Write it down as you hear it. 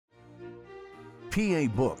PA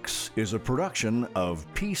Books is a production of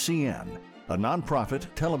PCN, a nonprofit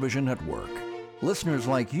television network. Listeners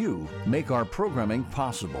like you make our programming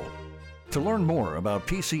possible. To learn more about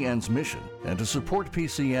PCN's mission and to support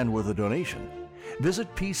PCN with a donation,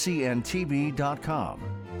 visit PCNTV.com.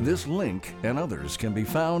 This link and others can be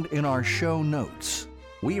found in our show notes.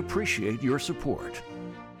 We appreciate your support.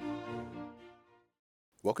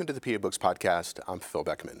 Welcome to the PA Books Podcast. I'm Phil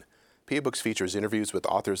Beckman. PA Books features interviews with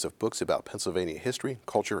authors of books about Pennsylvania history,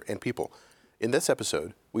 culture, and people. In this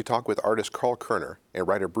episode, we talk with artist Karl Kuerner and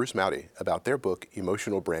writer Bruce Mowday about their book,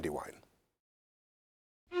 Emotional Brandywine.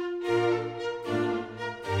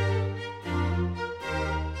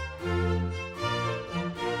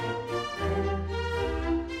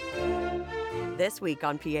 This week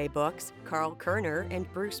on PA Books, Karl Kuerner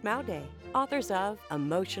and Bruce Mowday, authors of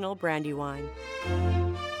Emotional Brandywine.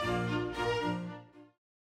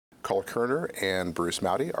 Karl Kuerner and Bruce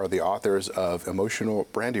Mowday are the authors of Emotional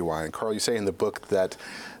Brandywine. Karl, you say in the book that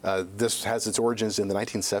this has its origins in the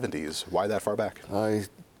 1970s. Why that far back?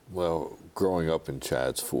 Well, growing up in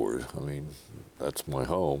Chadds Ford, that's my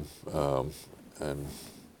home, and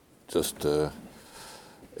just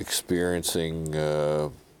experiencing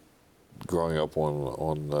growing up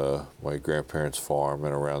on my grandparents' farm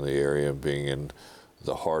and around the area, and being in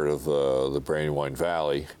the heart of the Brandywine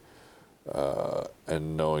Valley.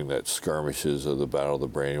 And knowing that skirmishes of the Battle of the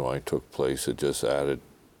Brandywine took place, it just added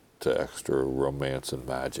to extra romance and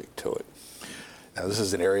magic to it. Now, this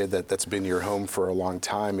is an area that's been your home for a long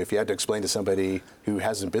time. If you had to explain to somebody who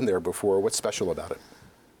hasn't been there before, what's special about it?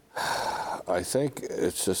 I think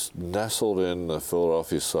it's just nestled in the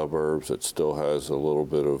Philadelphia suburbs. It still has a little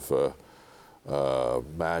bit of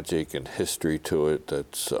magic and history to it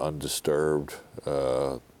that's undisturbed.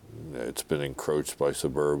 It's been encroached by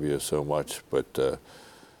suburbia so much, but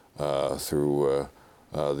through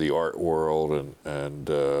the art world and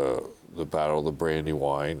the Battle of the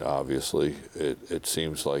Brandywine, obviously, it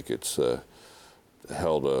seems like it's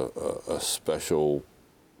held a special.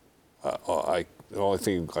 The only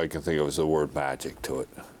thing I can think of is the word magic to it,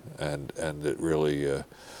 and it really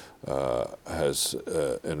has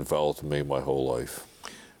enveloped me my whole life.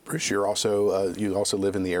 Bruce, you also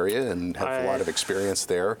live in the area and have a lot of experience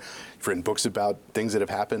there. You've written books about things that have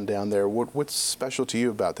happened down there. What's special to you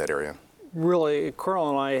about that area? Really,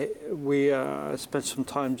 Karl and we spent some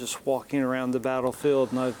time just walking around the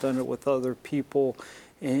battlefield, and I've done it with other people,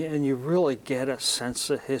 and you really get a sense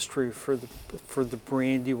of history for the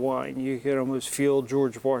Brandywine. You can almost feel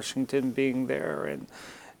George Washington being there,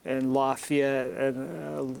 and Lafayette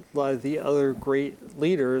and a lot of the other great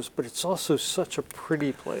leaders, but it's also such a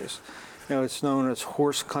pretty place. It's known as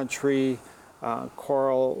horse country.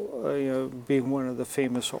 Karl, being one of the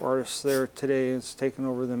famous artists there today, has taken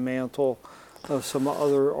over the mantle of some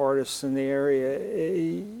other artists in the area.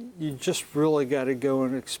 You just really got to go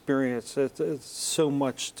and experience it. It's so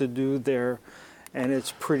much to do there, and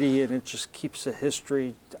it's pretty, and it just keeps the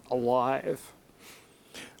history alive.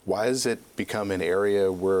 Why has it become an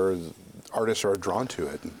area where artists are drawn to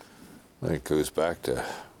it? I think it goes back to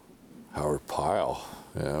Howard Pyle,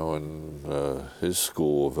 and his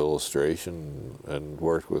school of illustration, and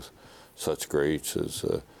worked with such greats as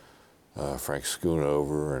Frank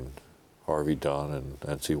Schoonover and Harvey Dunn and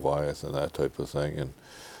N.C. Wyeth and that type of thing.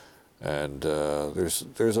 And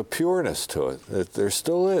there's a pureness to it. There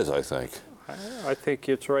still is, I think. I think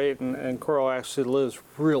it's right, and Karl actually lives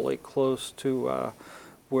really close to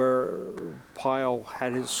where Pyle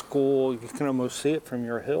had his school. You can almost see it from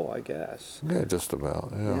your hill, I guess. Yeah, just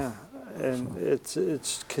about, yeah. And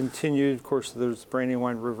it's continued. Of course, there's the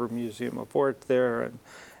Brandywine River Museum of Art there,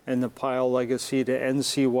 and the Pyle legacy to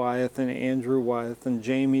N.C. Wyeth and Andrew Wyeth and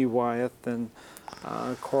Jamie Wyeth, and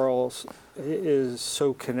Karl is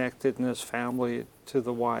so connected in his family to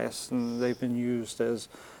the Wyeths, and they've been used as,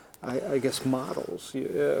 I guess, models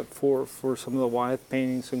for some of the Wyeth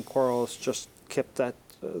paintings, and Karl has just kept that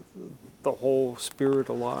the whole spirit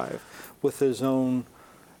alive with his own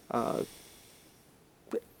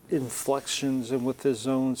inflections and with his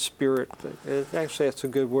own spirit. Actually, that's a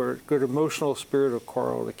good word, good emotional spirit of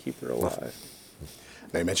Karl to keep it alive.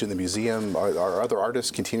 Now, you mentioned the museum. Are other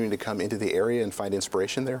artists continuing to come into the area and find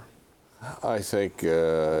inspiration there? I think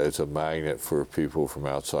it's a magnet for people from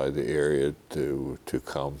outside the area to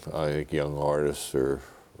come. I think young artists or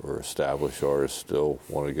established artists still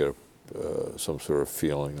want to get some sort of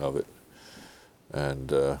feeling of it,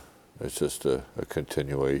 and it's just a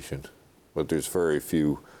continuation. But there's very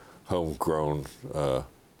few homegrown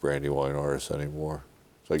Brandywine artists anymore,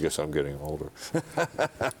 so I guess I'm getting older.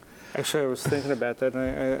 Actually, I was thinking about that,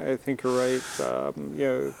 and I think you're right.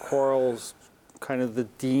 Karl's kind of the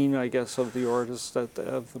dean, I guess, of the artists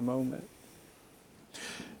of the moment.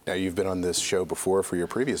 Now, you've been on this show before for your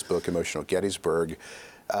previous book, Emotional Gettysburg.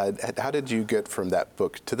 How did you get from that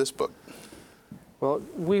book to this book? Well,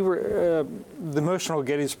 the Emotional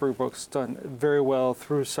Gettysburg book's done very well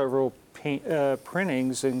through several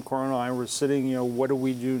printings, and Karl and I were sitting, what do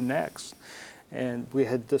we do next? And we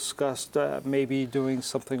had discussed maybe doing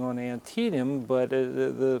something on Antietam, but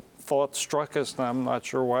the thought struck us, and I'm not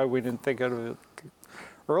sure why we didn't think of it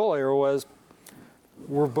earlier, was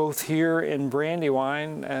we're both here in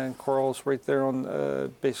Brandywine, and Karl's right there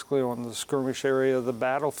on basically on the skirmish area of the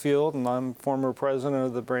battlefield, and I'm former president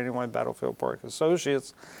of the Brandywine Battlefield Park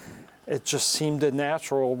Associates. It just seemed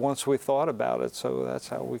natural once we thought about it, so that's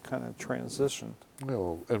how we kind of transitioned.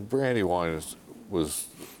 And Brandywine was,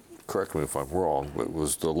 correct me if I'm wrong, but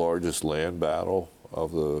was the largest land battle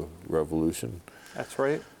of the Revolution. That's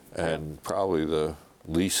right. And probably the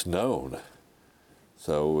least known.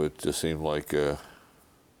 So it just seemed like a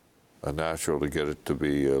natural to get it to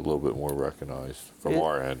be a little bit more recognized, from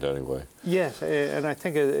our end anyway. Yes, and I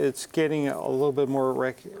think it's getting a little bit more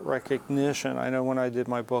recognition. I know when I did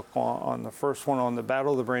my book on the first one on the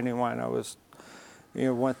Battle of the Brandywine, I was,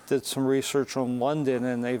 did some research on London,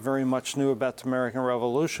 and they very much knew about the American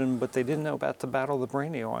Revolution, but they didn't know about the Battle of the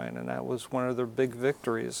Brandywine, and that was one of their big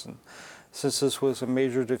victories. And since this was a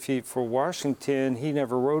major defeat for Washington, he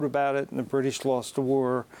never wrote about it, and the British lost the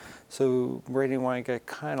war. So Brandywine got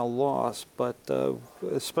kind of lost, but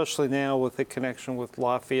especially now with the connection with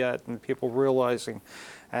Lafayette and people realizing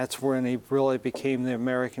that's when he really became the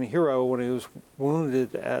American hero, when he was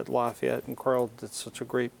wounded at Lafayette. And Karl did such a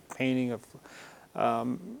great painting of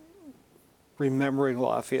remembering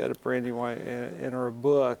Lafayette at Brandywine in our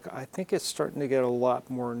book. I think it's starting to get a lot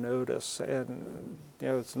more notice, and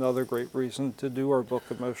it's another great reason to do our book,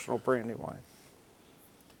 Emotional Brandywine.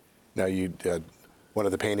 Now, one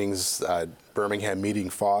of the paintings, Birmingham Meeting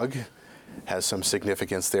Fog, has some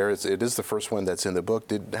significance there. It is the first one that's in the book.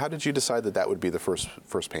 How did you decide that would be the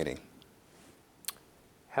first painting?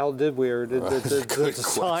 How did we, or did the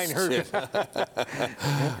designer?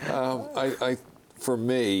 For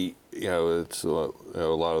me, it's a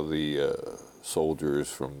lot of the soldiers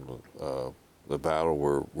from the battle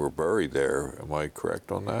were buried there. Am I correct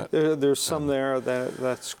on that? There's some there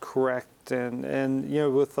that's correct. And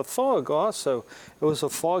with the fog also, it was a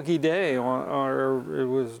foggy day, or it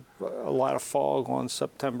was a lot of fog on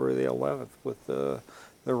September the 11th with the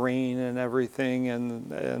rain and everything,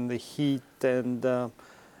 and the heat, and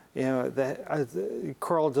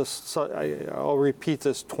Karl just, I'll repeat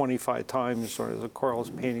this 25 times.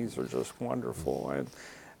 Karl's paintings are just wonderful,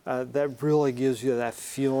 and that really gives you that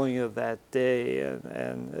feeling of that day,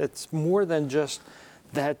 and it's more than just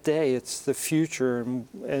that day, it's the future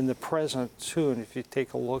and the present too. And if you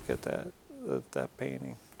take a look at that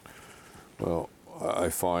painting. Well, I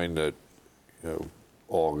find that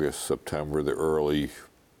August, September, the early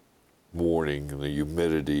morning, and the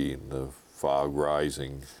humidity and the fog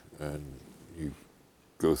rising, and you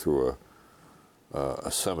go through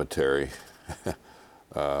a cemetery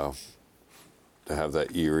to have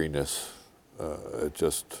that eeriness, it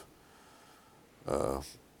just.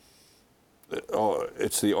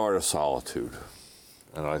 It's the art of solitude,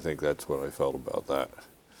 and I think that's what I felt about that.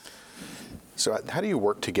 So how do you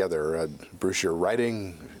work together? Bruce, you're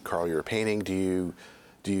writing, Karl, you're painting. Do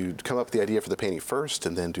you come up with the idea for the painting first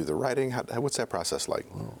and then do the writing? What's that process like?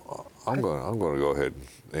 Well, I'm going to go ahead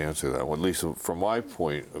and answer that one. At least from my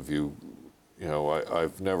point of view,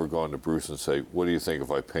 I've never gone to Bruce and say, what do you think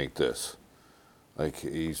if I paint this? Like,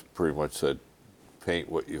 he's pretty much said, paint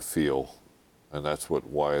what you feel, and that's what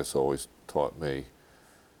Wyatt's always taught me,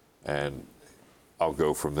 and I'll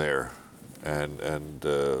go from there. And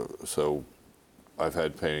so I've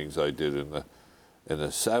had paintings I did in the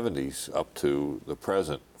 70s up to the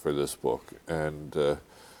present for this book, and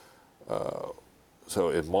so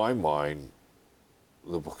in my mind,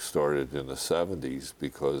 the book started in the 70s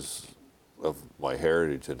because of my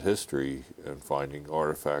heritage and history and finding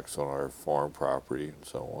artifacts on our farm property and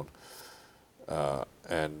so on,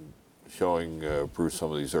 and showing Bruce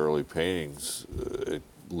some of these early paintings, it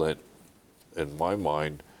lent, in my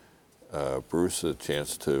mind, Bruce a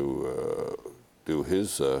chance to do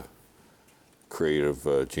his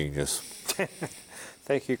creative genius.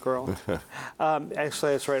 Thank you, Karl.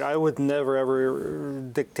 Actually, that's right. I would never, ever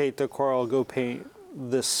dictate to Karl, go paint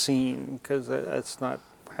this scene, because that's not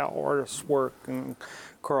how artists work. And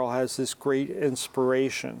Karl has this great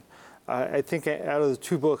inspiration. I think out of the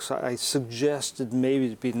two books, I suggested maybe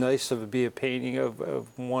it'd be nice if it be a painting of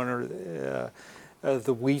one or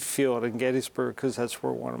the wheat field in Gettysburg, because that's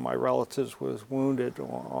where one of my relatives was wounded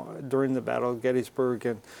during the Battle of Gettysburg,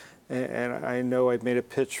 and I know I made a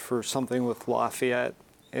pitch for something with Lafayette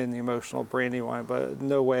in the emotional Brandywine, but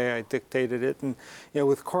no way I dictated it. And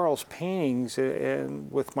with Karl's paintings and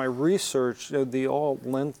with my research, they all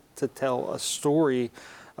lent to tell a story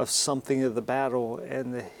of something of the battle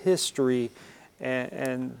and the history.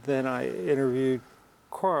 And then I interviewed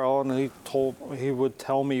Karl, and he would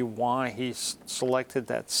tell me why he selected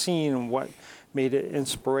that scene and what made it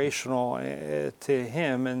inspirational to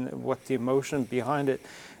him and what the emotion behind it.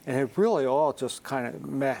 And it really all just kind of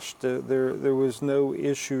meshed. There was no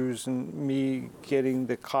issues in me getting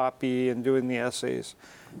the copy and doing the essays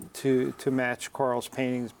to match Karl's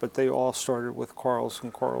paintings, but they all started with Karl's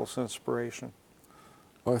and Karl's inspiration.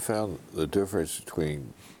 I found the difference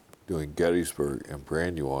between doing Gettysburg and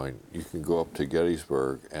Brandywine. You can go up to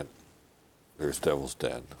Gettysburg and there's Devil's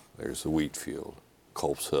Den, there's the wheat field,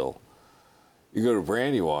 Culp's Hill. You go to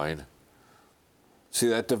Brandywine, see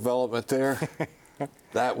that development there?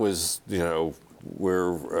 That was,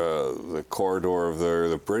 where the corridor of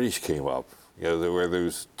the British came up, where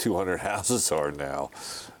those 200 houses are now.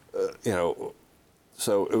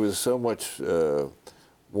 So it was so much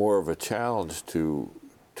more of a challenge to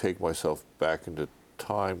take myself back into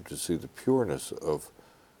time to see the pureness of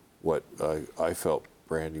what I felt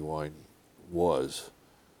Brandywine was.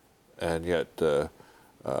 And yet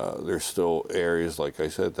there's still areas, like I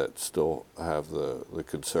said, that still have the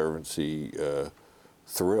Conservancy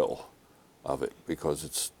thrill of it because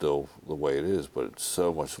it's still the way it is, but it's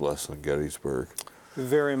so much less than Gettysburg.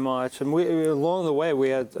 Very much, and we along the way we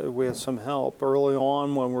had some help early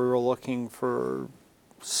on when we were looking for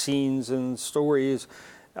scenes and stories.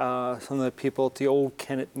 Some of the people at the old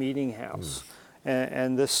Kennett Meeting House,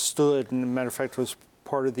 and this stood, and as a matter of fact, was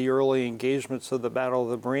part of the early engagements of the Battle of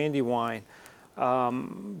the Brandywine.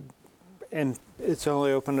 And it's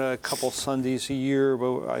only open a couple Sundays a year,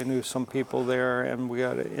 but I knew some people there, and we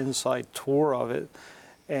got an inside tour of it,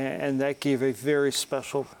 and that gave a very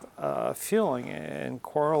special feeling. And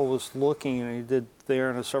Karl was looking, and he did there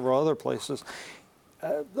and several other places.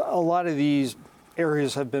 A lot of these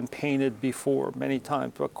areas have been painted before many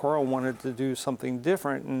times, but Karl wanted to do something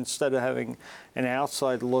different. And instead of having an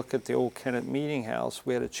outside look at the old Kennett Meeting House,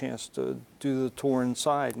 we had a chance to do the tour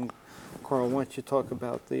inside. And Karl, why don't you talk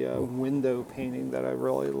about the window painting that I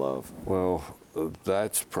really love? Well,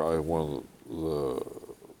 that's probably one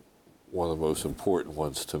of the most important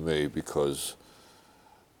ones to me, because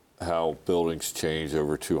how buildings change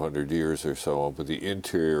over 200 years or so on, but the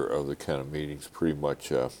interior of the Kennett Meeting's pretty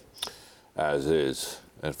much as is.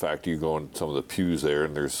 In fact, you go in some of the pews there,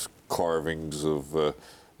 and there's carvings of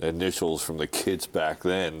initials from the kids back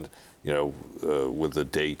then, with the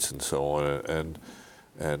dates and so on.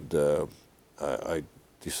 And I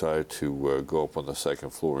decided to go up on the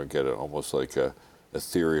second floor and get it almost like a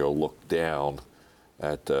ethereal look down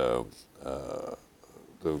at the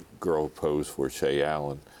girl who posed for Shay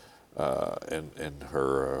Allen in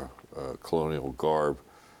her colonial garb.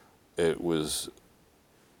 It was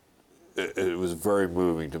very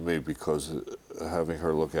moving to me, because having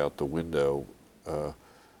her look out the window,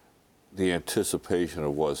 the anticipation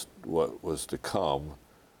of what was to come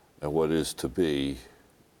and what is to be,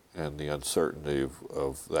 and the uncertainty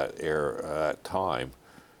of that era, that time,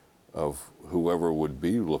 of whoever would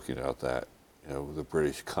be looking at that, the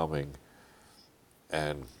British coming,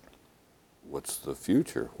 and what's the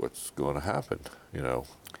future, what's going to happen,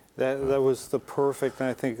 That was the perfect, and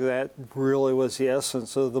I think that really was the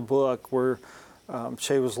essence of the book, where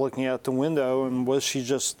Shay was looking out the window, and was she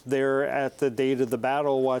just there at the date of the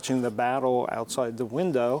battle, watching the battle outside the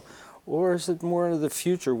window, or is it more into the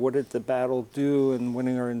future? What did the battle do in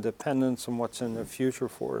winning our independence, and what's in the future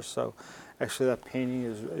for us? So actually that painting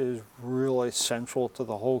is really central to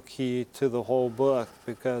the whole key to the whole book,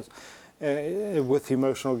 because with the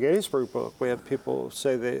Emotional Gettysburg book, we have people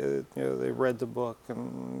say they read the book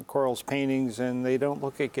and Karl's paintings, and they don't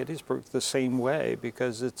look at Gettysburg the same way,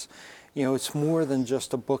 because it's more than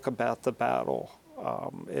just a book about the battle.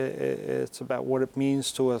 It's about what it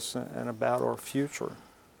means to us and about our future.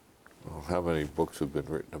 Well, how many books have been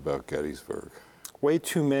written about Gettysburg? Way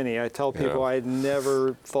too many. I tell people I had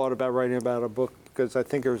never thought about writing about a book, because I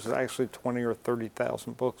think there's actually 20 or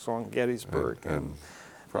 30,000 books on Gettysburg. And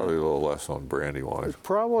probably a little less on Brandywine.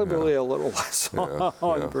 Probably a little less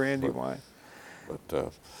on Brandywine.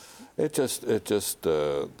 But it just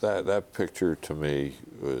that picture to me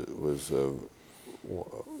was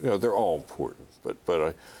they're all important,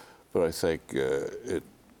 but I think it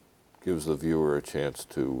gives the viewer a chance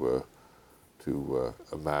to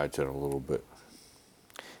imagine a little bit.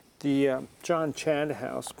 The John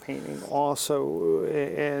Chandhouse painting also,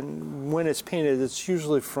 and when it's painted, it's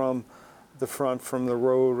usually from the front, from the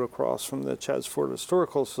road across from the Chadsford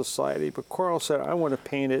Historical Society. But Karl said, I want to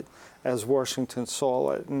paint it as Washington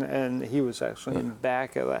saw it, and he was actually in the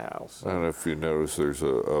back of the house. And if you notice, there's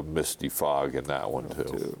a misty fog in that one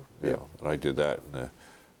too. Yeah. And I did that in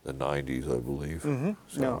the 90s, I believe. Mm-hmm.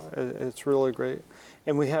 So. No, it's really great.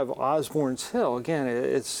 And we have Osborne's Hill. Again,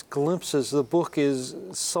 it's glimpses. The book is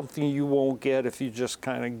something you won't get if you just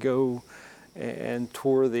kind of go and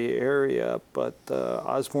tour the area. But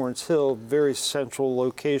Osborne's Hill, very central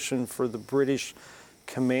location for the British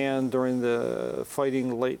command during the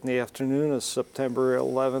fighting late in the afternoon of September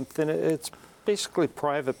 11th. And it's basically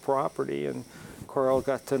private property. And Karl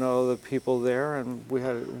got to know the people there, and we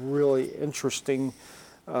had a really interesting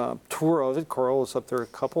tour of it. Karl was up there a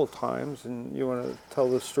couple of times, and you want to tell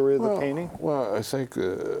the story of the painting? Well, I think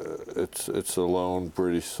it's a lone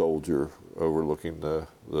British soldier overlooking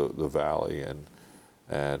the valley,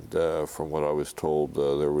 and from what I was told,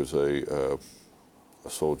 there was a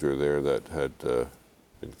soldier there that had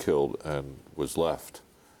been killed and was left,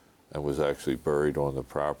 and was actually buried on the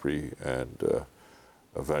property, and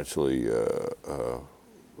eventually,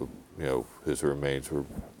 his remains were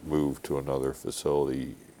moved to another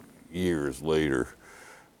facility years later.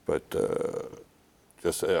 But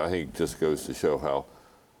I think just goes to show how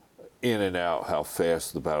in and out, how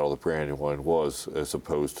fast the Battle of the Brandywine was, as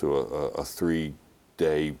opposed to a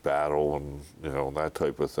 3-day battle and that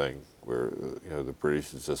type of thing, where the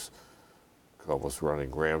British is just almost running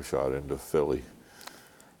ramshot into Philly.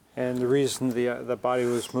 And the reason the body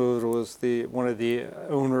was moved was one of the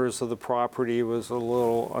owners of the property was a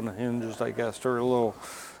little unhinged, I guess, or a little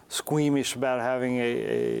squeamish about having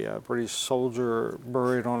a British soldier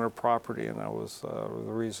buried on her property, and that was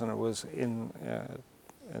the reason it was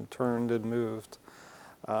turned and moved.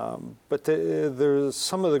 But there's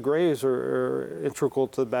some of the graves are integral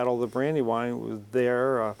to the Battle of the Brandywine. Was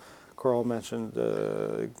there. Karl mentioned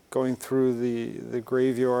going through the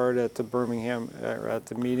graveyard at the Birmingham, at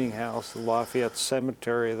the Meeting House, the Lafayette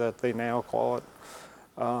Cemetery that they now call it,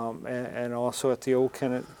 and also at the Old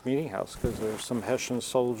Kennett Meeting House, because there's some Hessian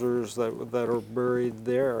soldiers that are buried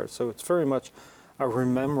there. So it's very much a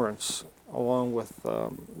remembrance, along with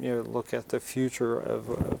look at the future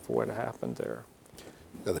of what happened there.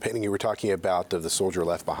 Now, the painting you were talking about of the soldier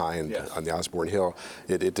left behind Yes. on the Osborne Hill,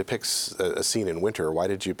 it depicts a scene in winter. Why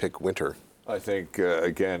did you pick winter? I think,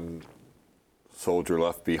 again, soldier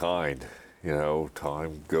left behind,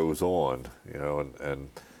 time goes on, and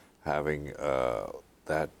having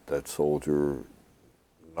that soldier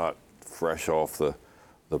not fresh off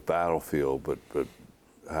the battlefield, but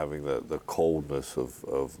having the coldness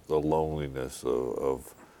of the loneliness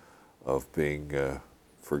of being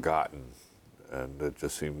forgotten. And it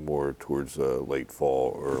just seemed more towards late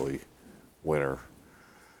fall, early winter.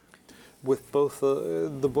 With both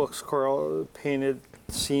the books, Karl painted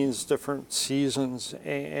scenes, different seasons,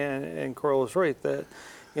 and Karl is right that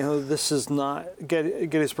this is not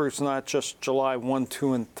Gettysburg's not just July 1,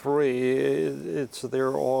 2, and 3. It's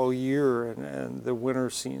there all year, and the winter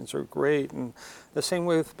scenes are great. And the same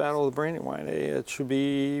way with Battle of the Brandywine, it should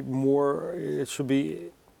be more. It should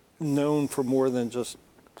be known for more than just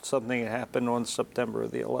something that happened on September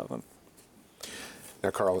the 11th. Now,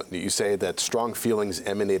 Karl, you say that strong feelings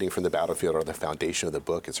emanating from the battlefield are the foundation of the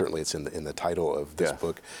book, and certainly it's in the title of this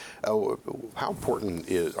book. How important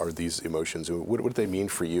are these emotions? What do they mean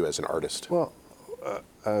for you as an artist? Well,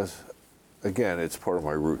 again, it's part of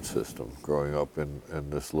my root system, growing up in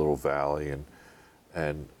this little valley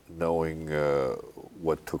and knowing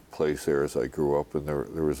what took place there as I grew up. And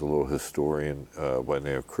there was a little historian by the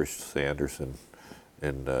name of Chris Sanderson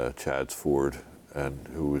in Chadsford, and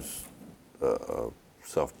who was a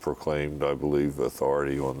self-proclaimed, I believe,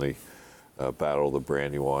 authority on the Battle of the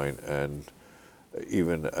Brandywine. And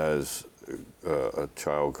even as a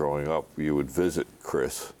child growing up, you would visit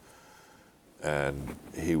Chris, and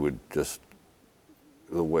he would just,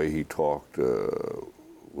 the way he talked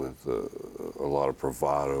with a lot of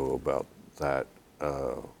bravado about that,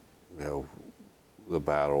 the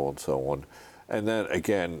battle and so on. And then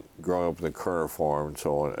again, growing up in the Kuerner farm and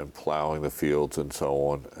so on, and plowing the fields and so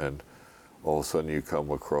on, and all of a sudden you come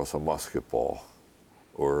across a musket ball,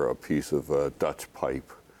 or a piece of Dutch pipe,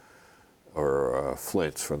 or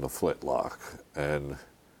flints from the flintlock, and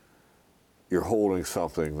you're holding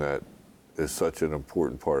something that is such an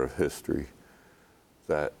important part of history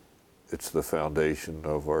that it's the foundation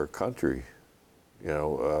of our country,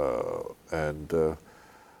 and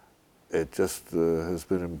it just has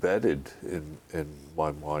been embedded in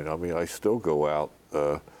my mind. I mean, I still go out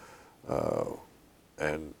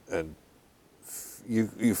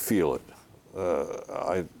you feel it.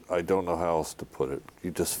 I don't know how else to put it.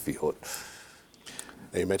 You just feel it.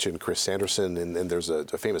 Now you mentioned Chris Sanderson, and there's a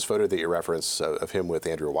famous photo that you reference of him with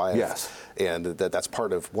Andrew Wyeth. Yes. And that's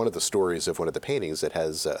part of one of the stories of one of the paintings that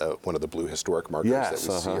has one of the blue historic markers that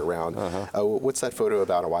we see around. What's that photo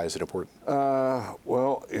about, and why is it important?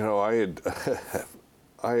 Well,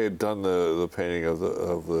 I had done the painting of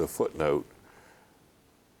the footnote,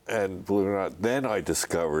 and believe it or not, then I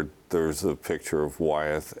discovered there's a picture of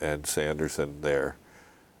Wyeth and Sanderson there.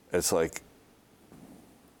 It's like,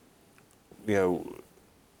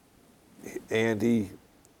 Andy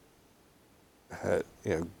had,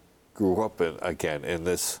 grew up in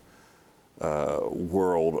this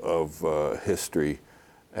world of history,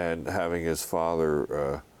 and having his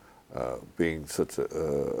father being such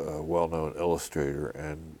a well-known illustrator,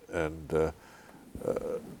 and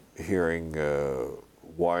hearing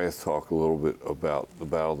Wyeth talk a little bit about the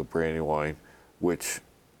Battle of the Brandywine, which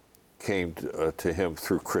came to him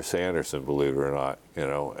through Chris Anderson, believe it or not,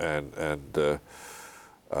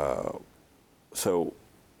 so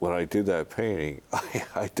when I did that painting,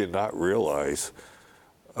 I did not realize,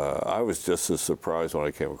 I was just as surprised when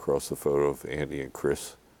I came across the photo of Andy and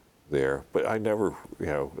Chris there, but I never,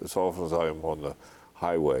 as often as I'm on the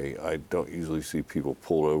highway, I don't usually see people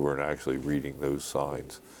pulled over and actually reading those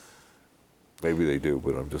signs. Maybe they do,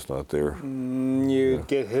 but I'm just not there. You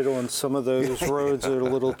get hit on some of those roads that are a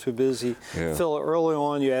little too busy. Yeah. Phil, early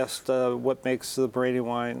on you asked what makes the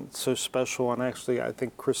Brandywine so special, and actually I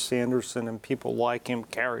think Chris Sanderson and people like him,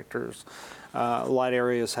 characters. A lot of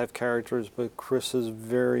areas have characters, but Chris is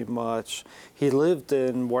very much, he lived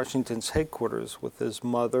in Washington's headquarters with his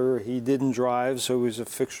mother. He didn't drive, so he was a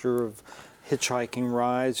fixture of hitchhiking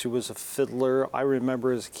rides. He was a fiddler. I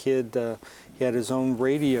remember as a kid, he had his own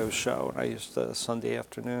radio show, and I used to Sunday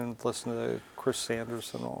afternoon listen to Chris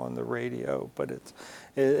Sanderson on the radio. But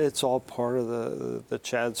it's all part of the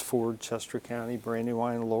Chadds Ford, Chester County,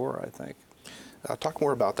 Brandywine lore, I think. Talk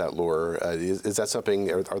more about that lore. Is that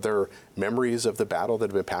something? Are there memories of the battle that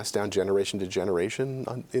have been passed down generation to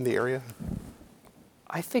generation in the area?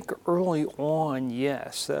 I think early on,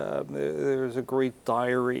 yes. There's a great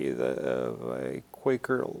diary of a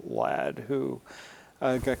Quaker lad who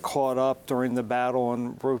got caught up during the battle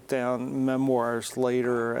and wrote down memoirs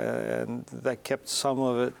later, and that kept some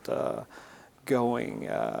of it going.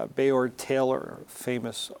 Bayard Taylor,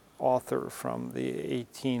 famous author from the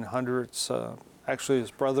 1800s, actually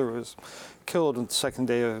his brother was killed on the second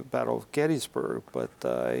day of the Battle of Gettysburg, but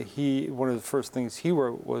one of the first things he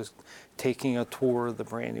wrote was taking a tour of the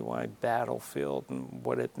Brandywine battlefield and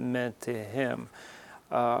what it meant to him.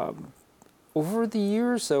 Over the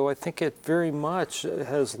years, though, I think it very much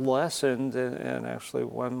has lessened, and actually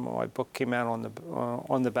when my book came out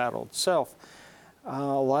on the battle itself, a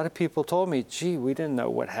lot of people told me, gee, we didn't know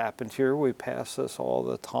what happened here. We pass this all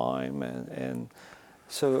the time, and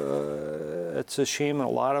so it's a shame that a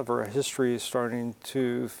lot of our history is starting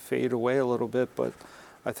to fade away a little bit, but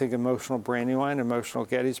I think emotional Brandywine, emotional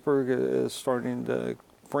Gettysburg is starting to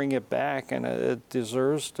bring it back, and it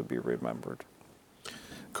deserves to be remembered.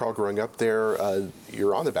 Karl, growing up there,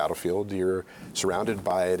 you're on the battlefield, you're surrounded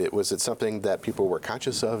by it. Was it something that people were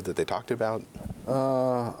conscious of, that they talked about?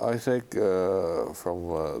 I think from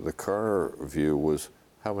the Kuerner view was,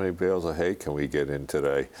 how many bales of hay can we get in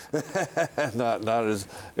today? not as,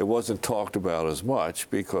 it wasn't talked about as much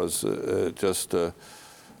because the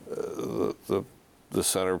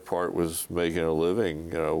center part was making a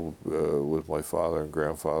living, with my father and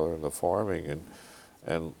grandfather and the farming,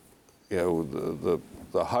 and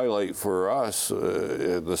the highlight for us,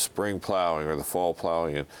 the spring plowing or the fall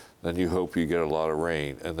plowing, and then you hope you get a lot of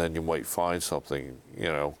rain, and then you might find something,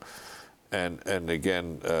 and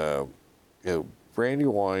again,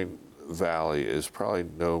 Brandywine Valley is probably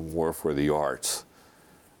known more for the arts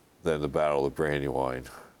than the Battle of Brandywine,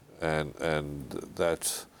 and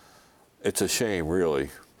it's a shame, really,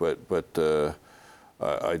 but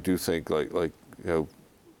I do think like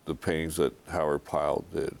the paintings that Howard Pyle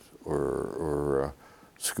did or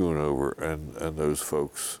Schoonover and those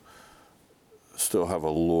folks still have a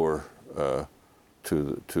lure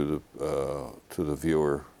to the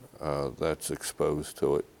viewer that's exposed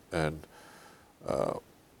to it, and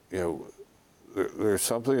there's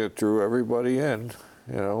something that drew everybody in,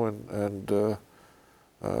 and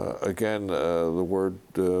again, the word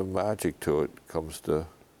magic to it comes to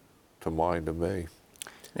mind to me.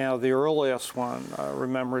 Now, the earliest one,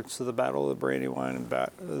 remembrance of the Battle of the Brandywine and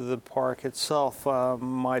the park itself,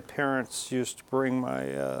 my parents used to bring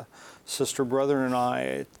my sister, brother, and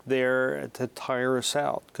I there to tire us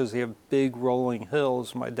out because they have big rolling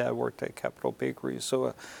hills. My dad worked at Capitol Bakery, so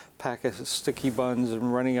a pack of sticky buns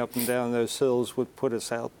and running up and down those hills would put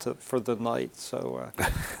us out for the night. So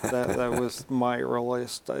that was my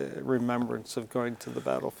earliest remembrance of going to the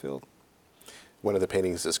battlefield. One of the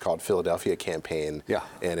paintings is called Philadelphia Campaign,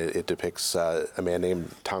 and it depicts a man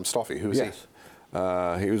named Tom Stolfi. Who is he?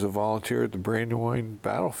 He was a volunteer at the Brandywine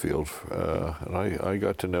battlefield, and I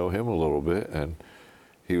got to know him a little bit, and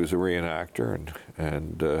he was a reenactor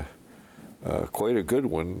and quite a good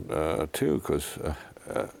one too, because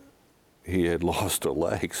he had lost a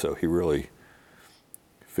leg, so he really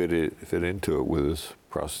fit into it with his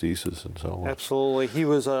prosthesis and so on. Absolutely. He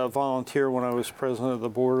was a volunteer when I was president of the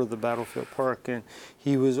board of the Battlefield Park, and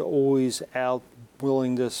he was always out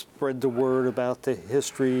willing to spread the word about the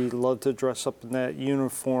history, loved to dress up in that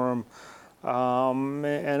uniform, and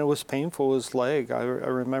it was painful, his leg. I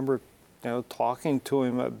remember talking to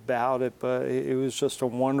him about it, but he was just a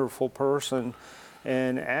wonderful person.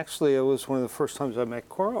 And actually, it was one of the first times I met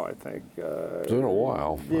Karl, I think. It's been a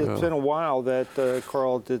while. Yeah, it's been a while that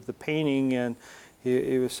Karl did the painting, and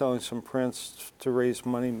he was selling some prints to raise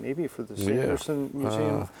money, maybe for the Sanderson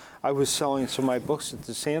Museum. I was selling some of my books at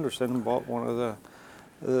the Sanderson and bought one of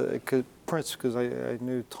the prints because I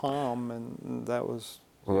knew Tom, and that was...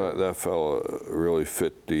 Well, that fellow really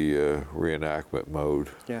fit the reenactment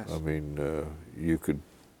mode. Yes. I mean, you could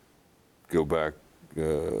go back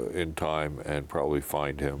in time and probably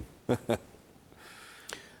find him.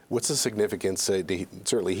 What's the significance?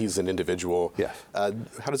 Certainly, he's an individual. Yes. How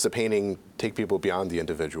does the painting take people beyond the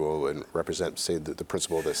individual and represent, say, the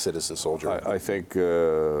principle of the citizen soldier? I think,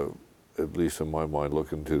 at least in my mind,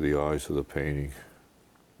 look into the eyes of the painting,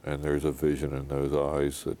 and there's a vision in those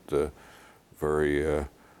eyes that very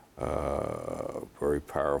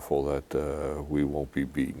powerful. That we won't be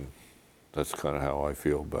beaten. That's kind of how I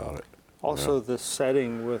feel about it. Also, the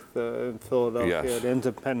setting with in Philadelphia at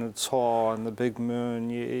Independence Hall and the big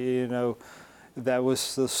moon, you know, that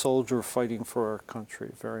was the soldier fighting for our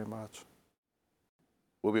country very much.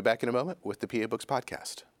 We'll be back in a moment with the PA Books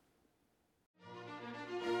Podcast.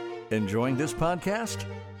 Enjoying this podcast?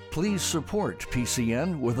 Please support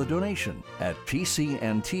PCN with a donation at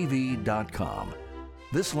pcntv.com.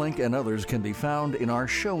 This link and others can be found in our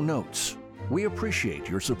show notes. We appreciate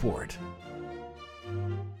your support.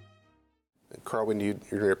 Karl, when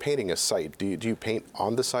you're painting a site, do you paint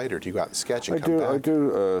on the site, or do you go out and sketch and come back? I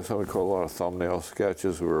do something called a lot of thumbnail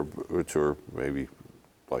sketches, which are maybe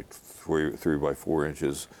like 3 by 4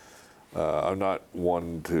 inches. I'm not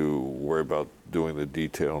one to worry about doing the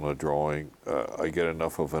detail in a drawing. I get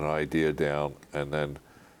enough of an idea down and then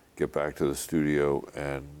get back to the studio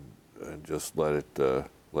and just let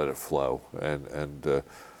it flow. And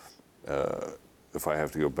if I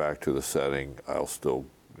have to go back to the setting, I'll still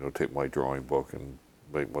take my drawing book and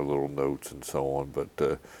make my little notes and so on.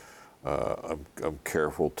 But I'm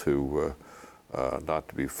careful to not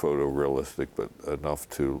to be photorealistic, but enough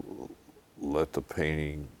to let the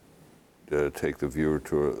painting take the viewer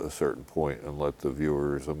to a certain point and let the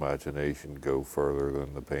viewer's imagination go further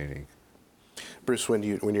than the painting. Bruce, when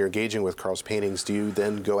you're engaging with Karl's paintings, do you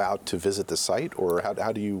then go out to visit the site, or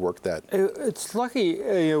how do you work that? It's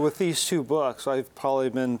lucky, with these 2 books, I've probably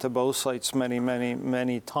been to both sites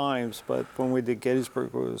many times, but when we did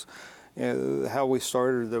Gettysburg, it was how we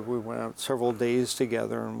started, that we went out several days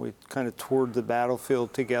together and we kind of toured the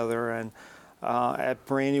battlefield together, and at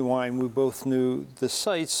Brandywine, we both knew the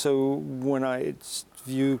sites, so when I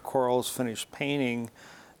viewed Karl's finished painting,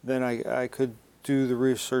 then I could do the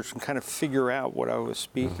research and kind of figure out what I was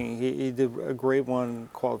speaking. He did a great one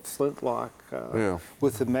called Flintlock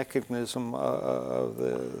with the mechanism of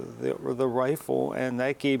the rifle, and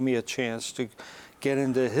that gave me a chance to get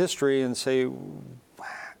into history and say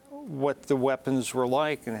what the weapons were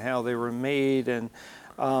like and how they were made, and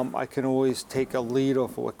I can always take a lead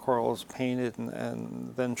off what Karl's painted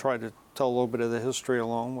and then try to tell a little bit of the history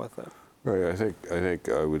along with it. Right. I think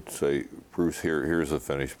I would say, Bruce, here's a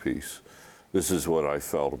finished piece. This is what I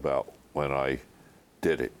felt about when I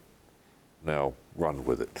did it. Now run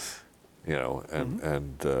with it,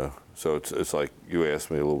 and so it's like you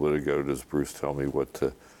asked me a little bit ago. Does Bruce tell me what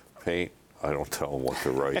to paint? I don't tell him what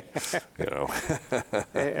to write.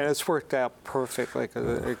 And it's worked out perfect. Like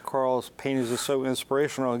Karl's paintings are so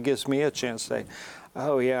inspirational. It gives me a chance to say,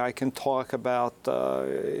 oh yeah, I can talk about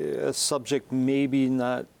a subject maybe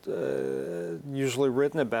not usually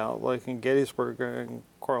written about, like in Gettysburg. And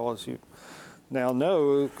Karl, as you now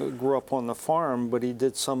know, grew up on the farm, but he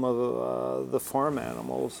did some of the farm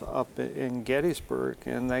animals up in Gettysburg,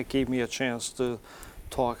 and that gave me a chance to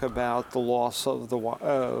talk about the loss of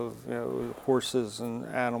horses and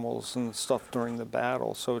animals and stuff during the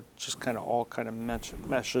battle. So it just kind of all kind of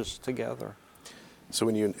meshes together. So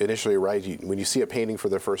when you initially write, when you see a painting for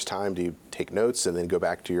the first time, do you take notes and then go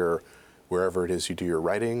back to wherever it is you do your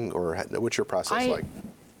writing, or what's your process like?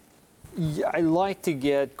 Yeah, I like to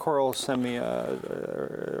get Karl send me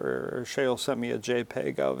or Shale send me a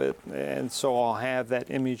JPEG of it, and so I'll have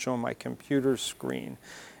that image on my computer screen.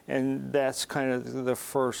 And that's kind of the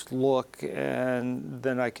first look, and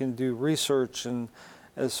then I can do research, and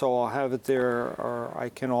so I'll have it there, or I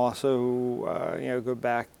can also go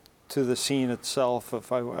back to the scene itself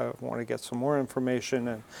if I want to get some more information.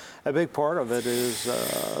 And a big part of it is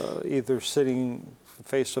either sitting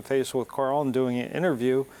face to face with Karl and doing an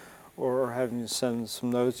interview, or having to send some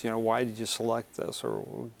notes, why did you select this,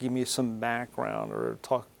 or give me some background, or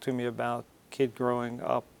talk to me about kid growing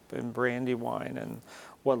up in Brandywine and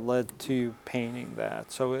what led to painting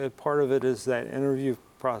that. So part of it is that interview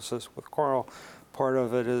process with Karl. Part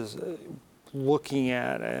of it is looking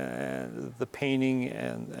at the painting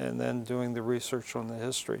and then doing the research on the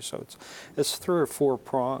history. So it's 3 or 4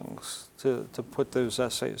 prongs to put those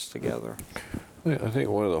essays together. I think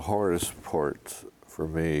one of the hardest parts for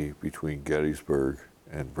me between Gettysburg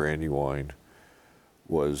and Brandywine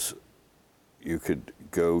was you could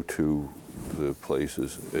go to the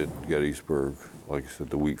places in Gettysburg, like I said,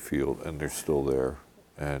 the wheat field, and they're still there,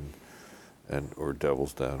 or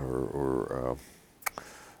Devil's Den, or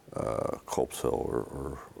Culp's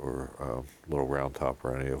Hill, or Little Round Top,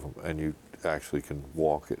 or any of them, and you actually can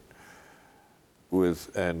walk it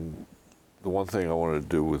and the one thing I wanted to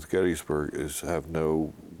do with Gettysburg is have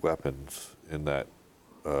no weapons in that,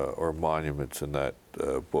 or monuments in that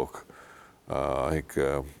book. I think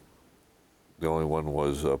the only one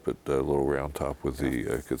was up at Little Round Top with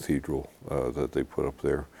the cathedral that they put up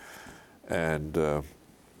there. And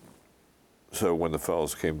so when the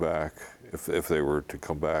fellows came back, if they were to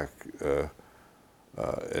come back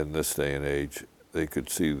in this day and age, they could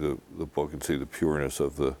see the book and see the pureness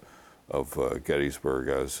of Gettysburg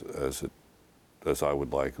as I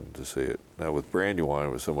would like them to see it. Now with Brandywine,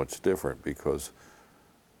 it was so much different because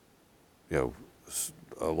a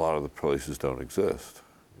lot of the places don't exist,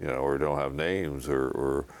 or don't have names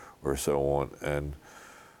or so on, and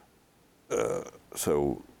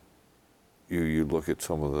so you look at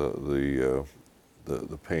some of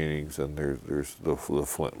the paintings, and there's the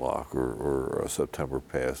flintlock or September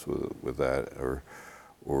Pass with that,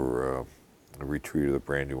 or a retreat of the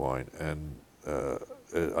Brandywine, and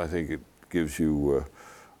I think it gives you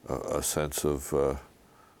a sense of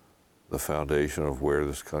the foundation of where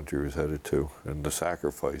this country was headed to, and the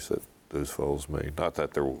sacrifice that those fellows made. Not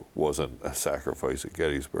that there wasn't a sacrifice at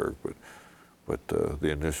Gettysburg, but the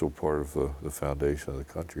initial part of the foundation of the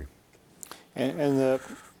country. And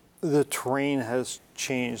the terrain has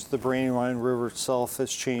changed. The Brandywine River itself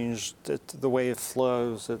has changed. The way it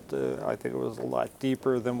flows. I think it was a lot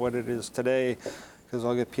deeper than what it is today. Because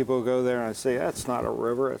I'll get people who go there and I say, that's not a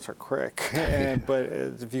river, it's a creek. But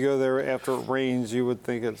if you go there after it rains, you would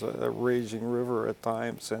think it's a raging river at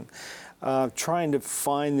times. And trying to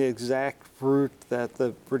find the exact route that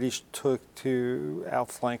the British took to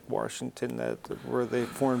outflank Washington, where they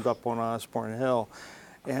formed up on Osborne Hill,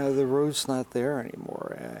 the road's not there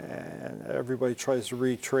anymore. And everybody tries to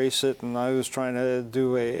retrace it. And I was trying to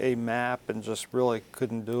do a map and just really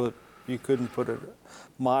couldn't do it. You couldn't put a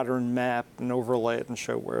modern map and overlay it and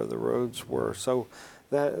show where the roads were. So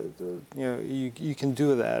that you can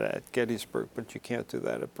do that at Gettysburg, but you can't do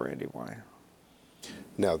that at Brandywine.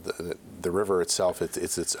 Now the river itself,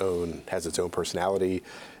 has its own personality,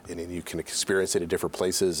 and you can experience it at different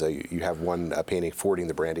places. You have one painting fording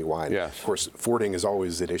the Brandywine. Yes. Of course, fording is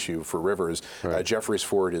always an issue for rivers. Right. Jeffrey's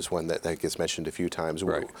Ford is one that gets mentioned a few times.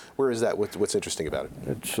 Right. Where is that? What's interesting about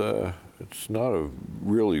it? It's not a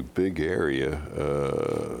really big area.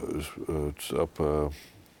 It's up.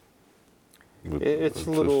 It's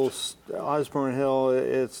little Osborne Hill.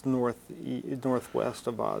 It's northwest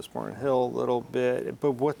of Osborne Hill a little bit.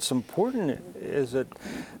 But what's important is that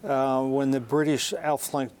when the British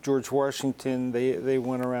outflanked George Washington, they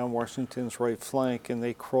went around Washington's right flank and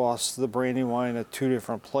they crossed the Brandywine at 2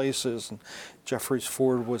 different places. And Jeffrey's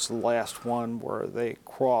Ford was the last one where they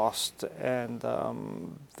crossed, and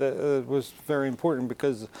it was very important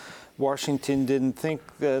because Washington didn't think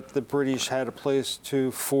that the British had a place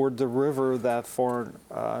to ford the river that far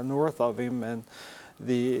north of him, and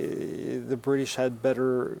the British had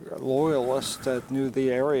better loyalists that knew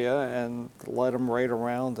the area and led them right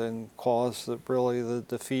around and caused the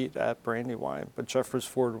defeat at Brandywine. But Jeffrey's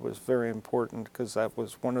Ford was very important because that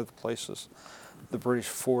was one of the places the British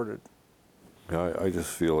forded. I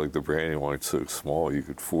just feel like the Brandywine's so small you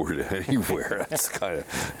could ford it anywhere. That's kind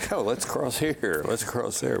of, let's cross here, let's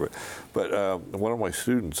cross there. But one of my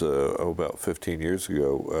students about 15 years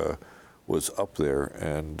ago was up there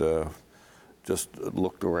and just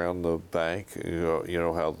looked around the bank. You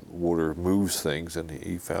know how water moves things, and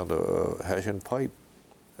he found a Hessian pipe,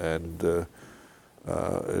 and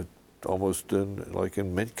it almost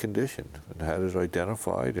in mint condition, and had it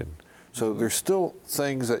identified. And so there's still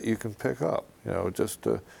things that you can pick up. Just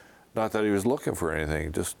not that he was looking for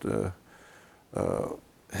anything. Just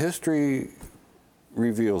history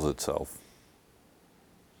reveals itself.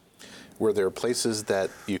 Were there places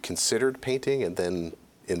that you considered painting and then,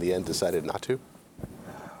 in the end, decided not to?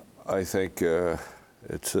 I think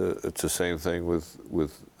it's the same thing with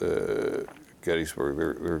Gettysburg.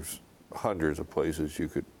 There's hundreds of places you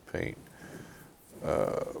could paint,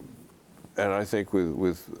 and I think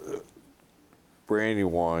with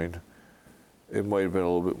Brandywine, it might have been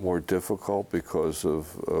a little bit more difficult because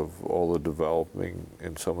of all the developing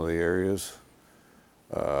in some of the areas.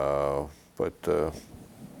 But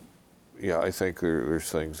yeah, I think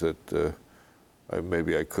there's things that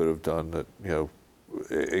maybe I could have done that,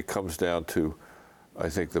 it comes down to, I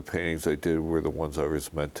think the paintings I did were the ones I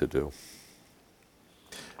was meant to do.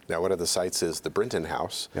 Now, one of the sites is the Brinton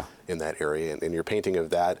House in that area, and your painting of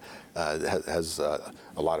that has a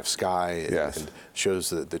lot of sky and shows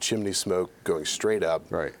the chimney smoke going straight up,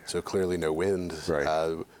 right. So clearly no wind.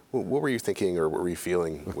 Right. What were you thinking, or what were you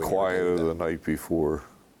feeling? The quiet of the night before.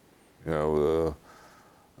 It's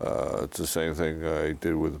the same thing I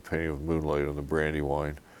did with the painting of Moonlight on the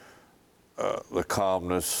Brandywine. The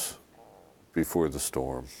calmness before the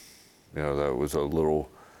storm. That was a little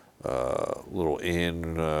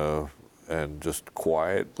inn and just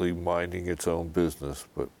quietly minding its own business.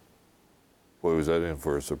 But boy, was that in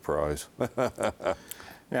for a surprise.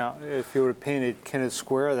 Now, if you would have painted Kennett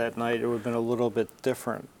Square that night, it would have been a little bit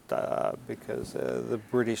different because the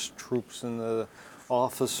British troops and the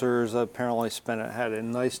officers apparently had a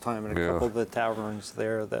nice time in a couple of the taverns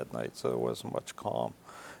there that night, so there wasn't much calm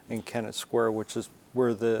in Kennett Square, which is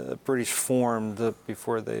where the British formed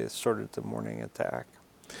before they started the morning attack.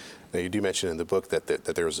 Now, you do mention in the book that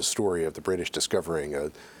there was a story of the British discovering a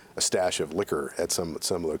stash of liquor at some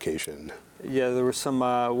location. Yeah, there were some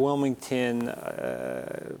Wilmington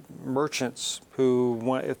merchants who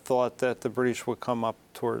thought that the British would come up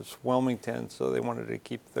towards Wilmington, so they wanted to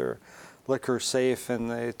keep their liquor safe, and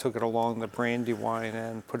they took it along the Brandywine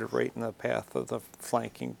and put it right in the path of the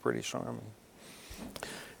flanking British Army.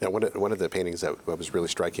 Now, one of the paintings that was really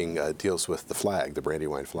striking deals with the flag, the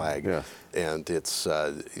Brandywine flag, and it's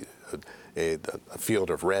a field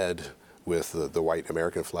of red with the white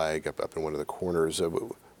American flag up in one of the corners.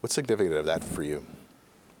 What's significant of that for you?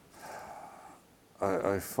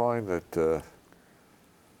 I find that the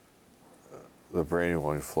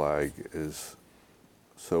Brandywine flag is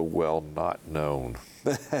so well not known,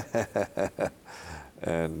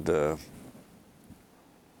 and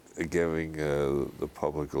giving the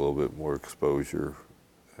public a little bit more exposure,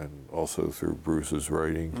 and also through Bruce's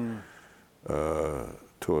writing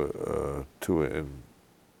to it, and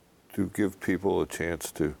to give people a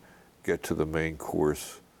chance to get to the main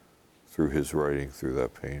course through his writing, through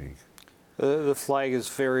that painting. The flag is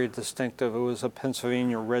very distinctive. It was a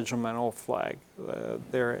Pennsylvania regimental flag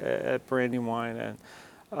there at Brandywine, and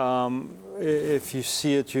if you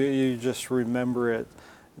see it, you just remember it.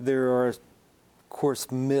 There are, of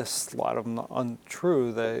course, myths, a lot of them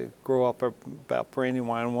untrue. They grow up about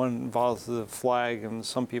Brandywine. One involves the flag, and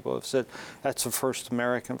some people have said that's the first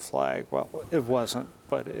American flag. Well, it wasn't,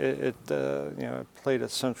 but it played a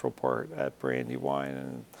central part at Brandywine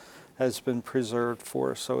and has been preserved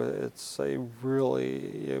for us. So it's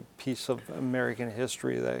really a piece of American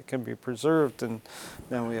history that can be preserved, and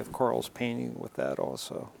then we have Karl's painting with that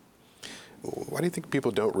also. Why do you think people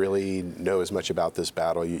don't really know as much about this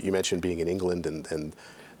battle? You mentioned being in England, and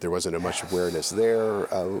there wasn't much awareness there.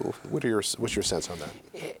 What's your sense on that?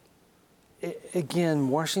 Again,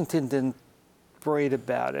 Washington didn't write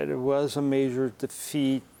about it. It was a major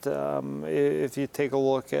defeat. If you take a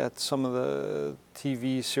look at some of the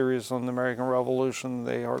TV series on the American Revolution,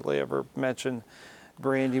 they hardly ever mention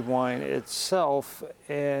Brandywine itself,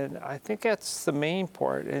 and I think that's the main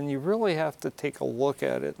part, and you really have to take a look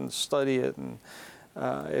at it and study it. And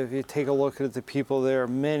if you take a look at the people there,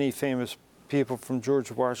 many famous people from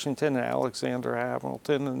George Washington and Alexander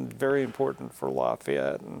Hamilton, and very important for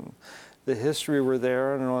Lafayette, and the history were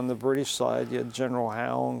there. And on the British side, you had General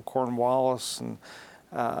Howe and Cornwallis and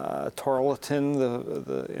Tarleton,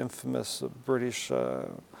 the infamous British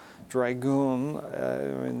dragoon. I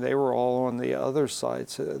mean, they were all on the other side.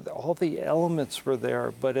 So all the elements were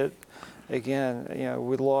there, but it, again,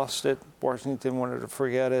 we lost it. Washington wanted to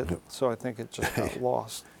forget it, so I think it just got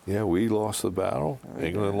lost. Yeah, we lost the battle.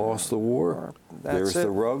 England lost the war. There's the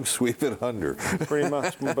rug, sweep it under. Pretty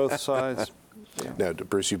much from both sides. Yeah. Now,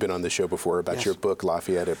 Bruce, you've been on the show before about your book,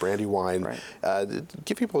 Lafayette at Brandywine. Right.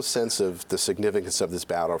 Give people a sense of the significance of this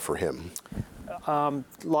battle for him.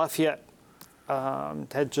 Lafayette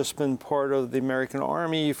had just been part of the American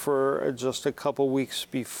Army for just a couple weeks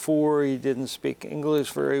before. He didn't speak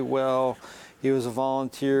English very well. He was a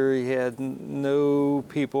volunteer. He had no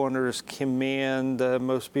people under his command.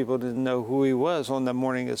 Most people didn't know who he was. On the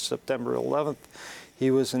morning of September 11th,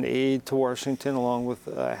 he was an aide to Washington along with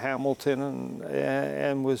Hamilton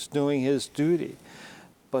and was doing his duty.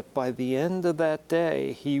 But by the end of that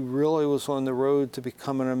day, he really was on the road to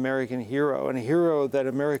become an American hero, and a hero that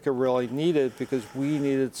America really needed because we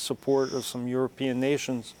needed support of some European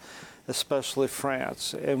nations, especially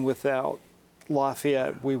France. And without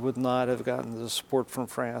Lafayette, we would not have gotten the support from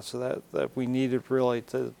France that we needed really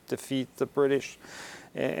to defeat the British.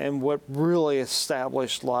 And what really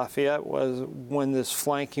established Lafayette was when this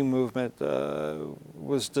flanking movement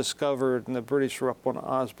was discovered and the British were up on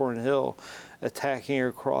Osborne Hill, attacking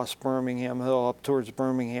across Birmingham Hill up towards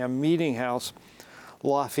Birmingham Meeting House.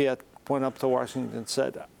 Lafayette went up to Washington and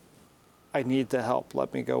said, I need the help,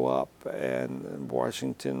 let me go up. And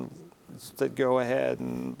Washington said, go ahead.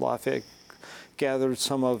 And Lafayette gathered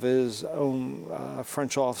some of his own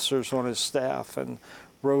French officers on his staff and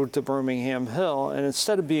rode to Birmingham Hill. And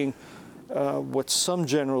instead of being what some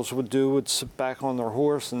generals would do, would sit back on their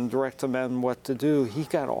horse and direct the men what to do, he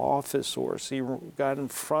got off his horse. He got in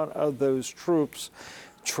front of those troops,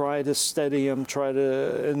 tried to steady them, tried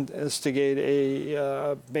to instigate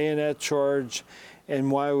a bayonet charge.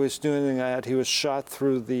 And while he was doing that, he was shot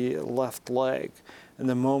through the left leg. And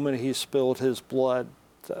the moment he spilled his blood,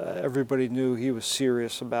 everybody knew he was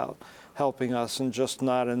serious about helping us and just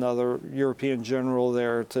not another European general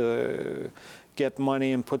there to get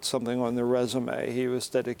money and put something on their resume. He was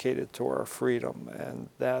dedicated to our freedom, and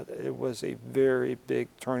that it was a very big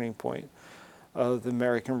turning point of the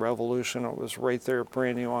American Revolution. It was right there at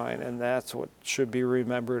Brandywine, and that's what should be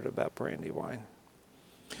remembered about Brandywine.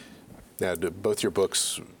 Now, both your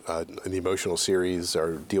books in the emotional series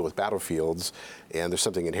deal with battlefields, and there's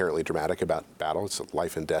something inherently dramatic about battle. It's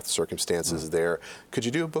life and death circumstances there. Could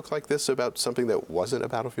you do a book like this about something that wasn't a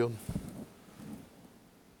battlefield?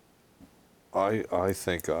 I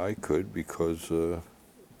think I could, because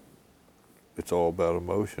it's all about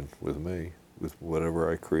emotion with me, with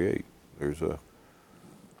whatever I create. There's a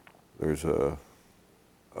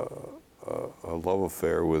love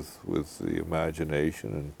affair with the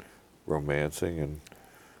imagination and romancing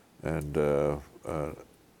and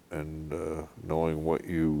knowing what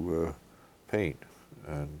you paint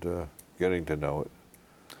and getting to know it.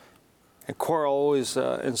 And Karl always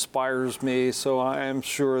inspires me, so I am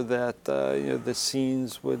sure that the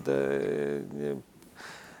scenes would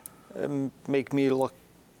make me look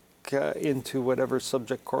into whatever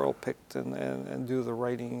subject Karl picked and do the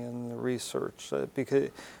writing and the research. Because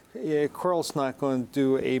Karl's not going to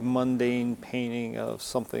do a mundane painting of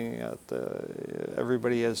something that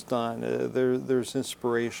everybody has done. There's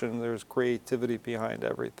inspiration, there's creativity behind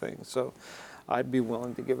everything. So I'd be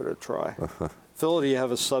willing to give it a try. Phil, do you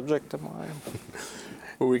have a subject in mind?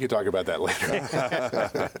 Well, we can talk about that later.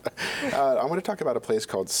 I want to talk about a place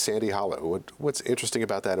called Sandy Hollow. What's interesting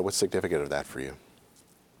about that, and what's significant of that for you?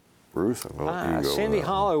 Bruce, I'm going to let you go. Sandy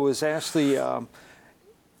Hollow was actually an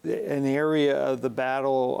area of the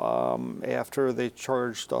battle after they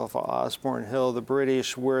charged off of Osborne Hill, the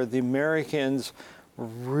British, where the Americans were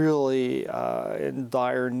really in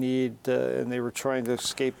dire need, and they were trying to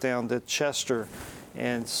escape down to Chester.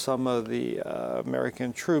 And some of the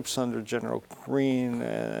American troops under General Greene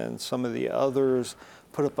and some of the others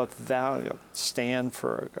put up a valiant stand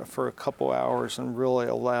for a couple hours and really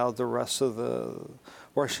allowed the rest of the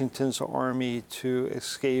Washington's army to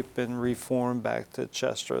escape and reform back to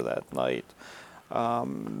Chester that night.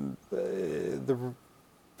 The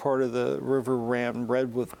part of the river ran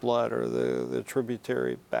red with blood, or the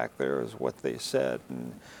tributary back there is what they said.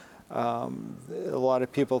 And a lot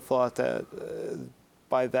of people thought that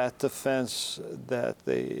by that defense that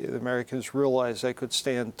the Americans realized they could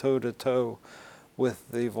stand toe-to-toe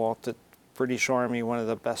with the vaunted British Army, one of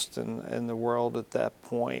the best in the world at that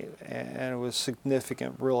point. And it was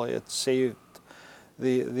significant, really. It saved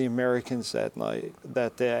the Americans that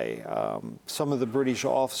day. Some of the British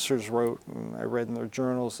officers wrote, and I read in their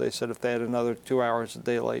journals, they said if they had another 2 hours of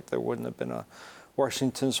daylight, there wouldn't have been a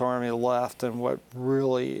Washington's army left, and what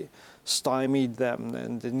really stymied them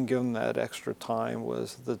and didn't give them that extra time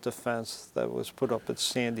was the defense that was put up at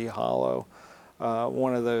Sandy Hollow.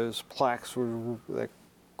 One of those plaques that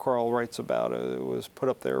Karl writes about, it was put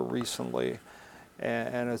up there recently,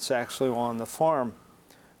 and it's actually on the farm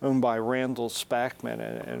owned by Randall Spackman,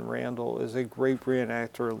 and Randall is a great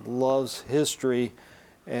reenactor, loves history,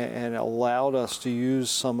 and allowed us to use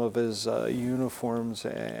some of his uniforms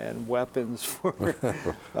and weapons for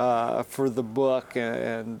the book.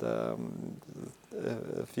 And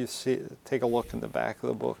if you take a look in the back of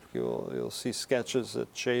the book, you'll see sketches that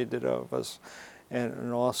Shay did of us,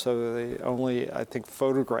 and also the only, I think,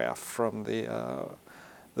 photograph from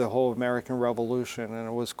the whole American Revolution, and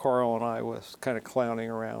it was Karl and I was kind of clowning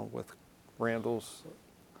around with Randall's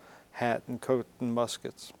hat and coat and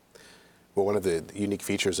muskets. Well, one of the unique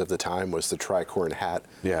features of the time was the tricorn hat.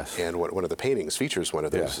 Yes. And one of the paintings features one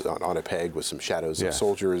of those, yes, on a peg with some shadows, yes, of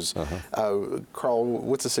soldiers. Karl,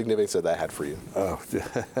 what's the significance of that hat for you?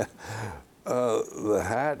 The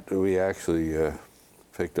hat we actually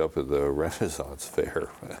picked up at the Renaissance Fair.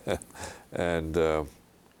 And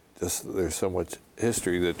there's so much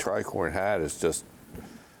history. The tricorn hat is just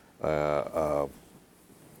a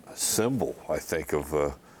symbol, I think, of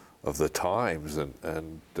the times,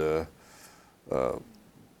 and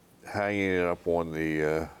hanging it up on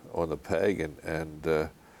the peg, and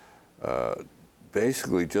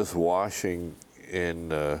basically just washing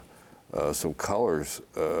in some colors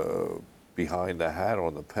behind the hat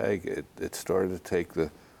on the peg. It started to take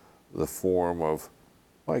the form of,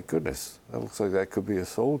 my goodness, that looks like that could be a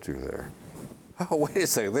soldier there. Oh, wait a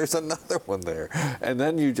second, there's another one there. And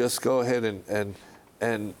then you just go ahead and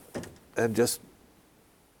just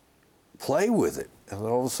play with it. And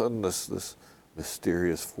all of a sudden this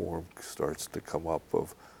mysterious form starts to come up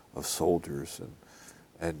of soldiers,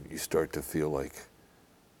 and you start to feel like,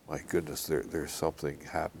 my goodness, there's something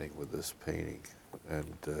happening with this painting.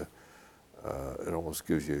 And it almost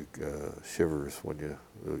gives you shivers when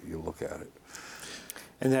you look at it.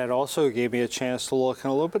 And that also gave me a chance to look at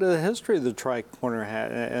a little bit of the history of the tricorner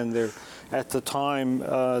hat. And there, at the time,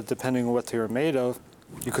 depending on what they were made of,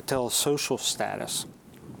 you could tell a social status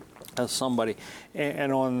as somebody.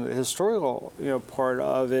 And on the historical part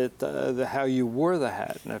of it, how you wore the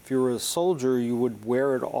hat. And if you were a soldier, you would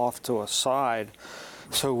wear it off to a side,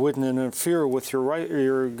 so it wouldn't interfere with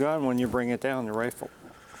your gun when you bring it down, your rifle.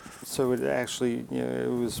 So it actually,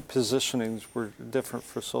 it was positionings were different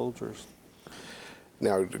for soldiers.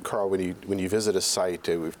 Now, Karl, when you visit a site,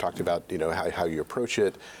 we've talked about how you approach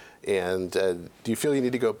it, and do you feel you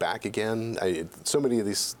need to go back again? So many of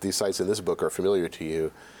these sites in this book are familiar to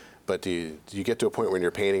you, but do you get to a point when you're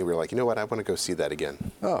painting where you're like, you know what, I want to go see that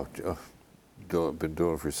again? Oh, I've been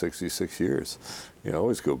doing it for 66 years.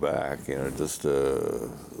 Always go back. Just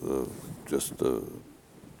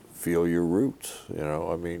feel your roots.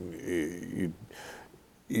 I mean,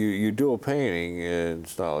 you do a painting, and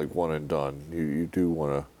it's not like one and done. You do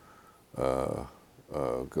want to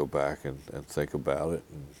go back and think about it,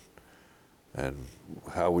 and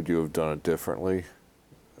how would you have done it differently?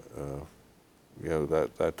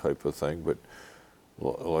 That type of thing. But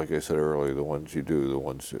like I said earlier, the ones you do, the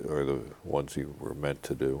ones are the ones you were meant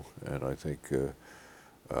to do. And I think,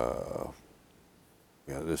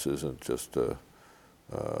 this isn't just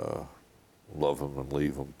love them and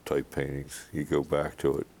leave them type paintings. You go back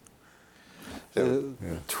to it. The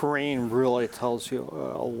terrain really tells you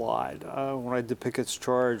a lot. When I did Pickett's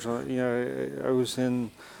Charge, I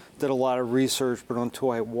did a lot of research, but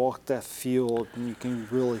until I walked that field, and you can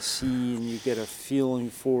really see and you get a feeling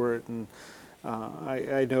for it. And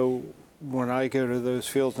I know when I go to those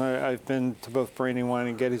fields, and I've been to both Brandywine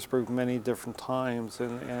and Gettysburg many different times,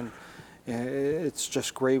 and it's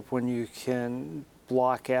just great when you can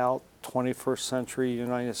block out 21st century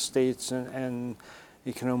United States, and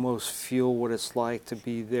you can almost feel what it's like to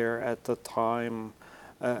be there at the time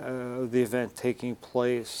of the event taking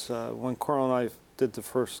place. When Karl and I did the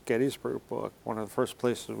first Gettysburg book, one of the first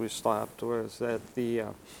places we stopped was at the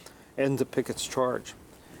end of Pickett's Charge,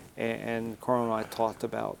 and Karl and I talked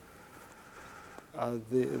about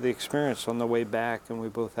the experience on the way back, and we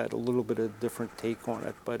both had a little bit of different take on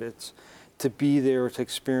it, but it's to be there, to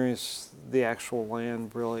experience the actual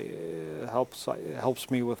land really helps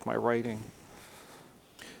me with my writing.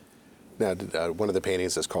 Now, one of the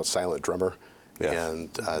paintings is called Silent Drummer, yes,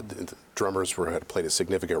 and drummers had played a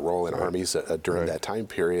significant role in armies during that time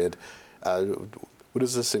period. What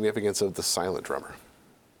is the significance of the silent drummer?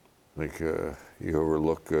 Like you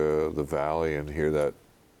overlook the valley and hear that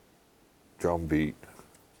drum beat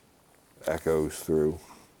echoes through.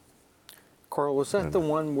 Karl, was that the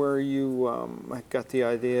one where you got the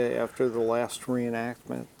idea after the last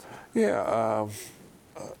reenactment? Yeah,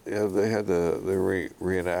 yeah, they had the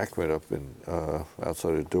reenactment up in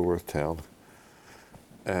outside of Dilworthtown,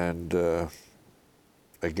 and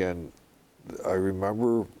again, I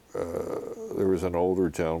remember there was an older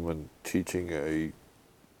gentleman teaching a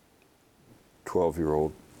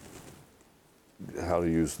 12-year-old how to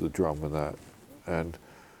use the drum and that, and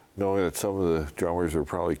knowing that some of the drummers are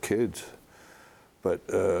probably kids, but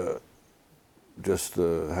just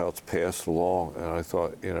how it's passed along, and I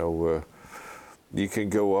thought, you know, you can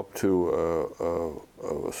go up to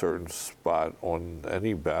a certain spot on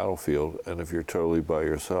any battlefield, and if you're totally by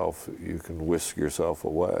yourself, you can whisk yourself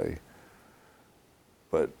away.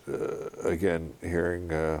 But again, hearing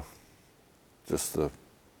just the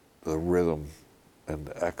rhythm and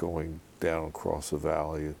the echoing down across the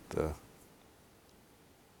valley, it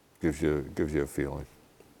gives you a feeling.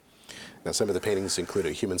 Now, some of the paintings include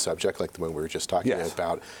a human subject, like the one we were just talking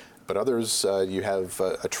about, but others, you have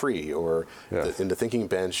a tree, or in the thinking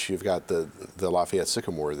bench, you've got the Lafayette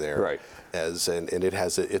sycamore there, right? And it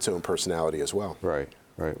has its own personality as well. Right.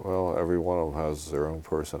 Well, every one of them has their own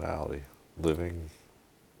personality, living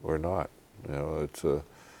or not. You know,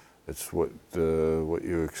 it's what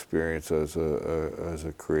you experience as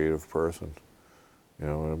a creative person. You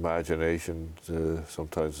know, and imagination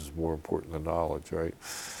sometimes is more important than knowledge, right?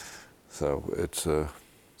 So it's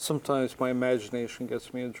sometimes my imagination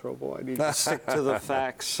gets me in trouble. I need to stick to the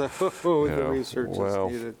facts, so the research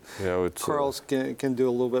is needed. You know, it's Karl can do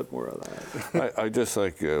a little bit more of that. Uh, I just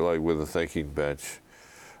think, like with the thinking bench,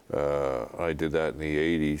 I did that in the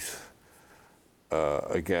 80s.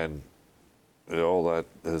 Again, all that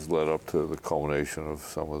has led up to the culmination of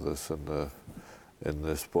some of this in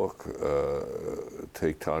this book.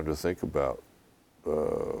 Take time to think about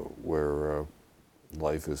where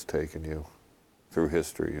life has taken you through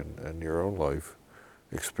history and your own life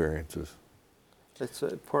experiences. It's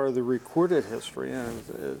a part of the recorded history, and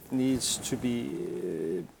it needs to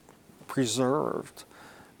be preserved.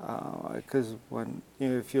 Because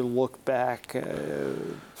if you look back,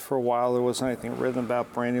 for a while there wasn't anything written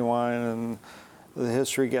about Brandywine, and the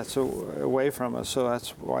history gets away from us. So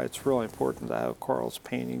that's why it's really important to have Karl's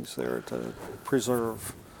paintings there to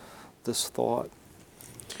preserve this thought.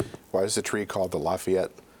 Why is the tree called the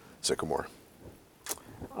Lafayette sycamore?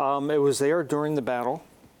 It was there during the battle.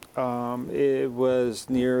 It was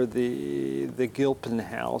near the Gilpin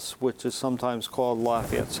House, which is sometimes called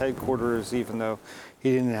Lafayette's headquarters, even though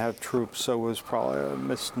he didn't have troops, so it was probably a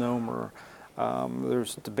misnomer.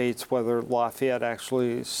 There's debates whether Lafayette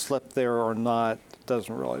actually slept there or not. It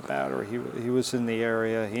doesn't really matter. He was in the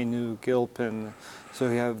area. He knew Gilpin, so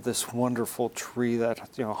you have this wonderful tree that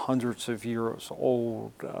hundreds of years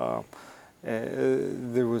old.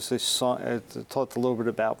 There was a sign. It talked a little bit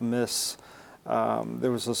about myths.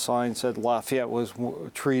 There was a sign that said Lafayette was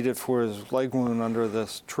treated for his leg wound under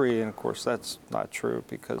this tree, and of course that's not true,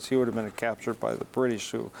 because he would have been captured by the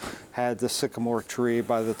British, who had the sycamore tree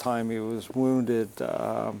by the time he was wounded.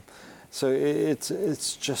 So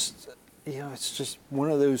it's just it's just one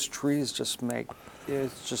of those trees.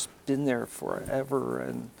 It's just been there forever,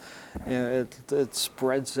 and it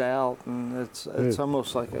spreads out, and it's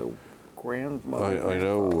almost like a grandmother. I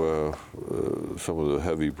know some of the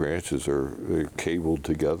heavy branches they're cabled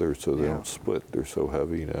together so they don't split. They're so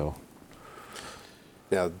heavy now.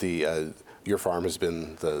 Now, your farm has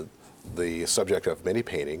been the subject of many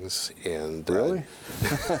paintings, and really,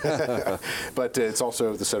 but it's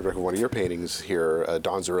also the subject of one of your paintings here,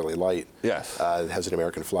 Dawn's Early Light. Yes, it has an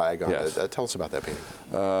American flag on it. Tell us about that painting.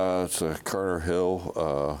 It's a Kuerner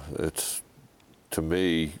Hill. It's, to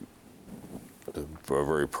me,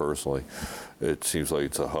 very personally, it seems like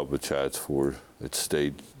it's a hub of Chadds Ford. It's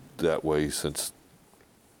stayed that way since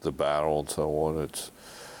the battle and so on. It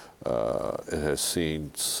has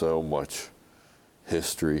seen so much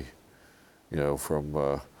history, from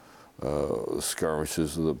the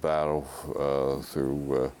skirmishes of the battle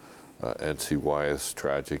through N.C. Wyeth's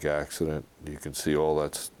tragic accident. You can see all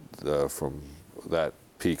that from that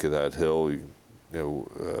peak of that hill.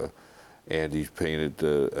 Andy's painted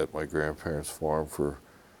at my grandparents' farm for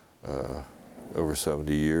over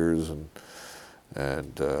 70 years,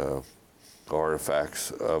 and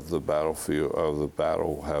artifacts of the battlefield of the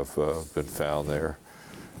battle have been found there.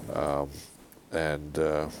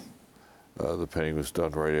 The painting was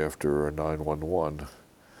done right after 9/11,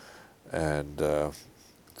 and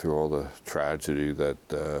through all the tragedy that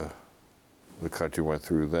the country went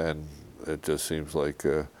through then, it just seems like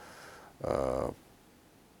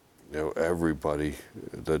everybody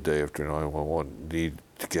the day after 9/11 need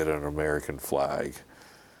to get an American flag,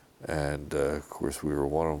 And of course, we were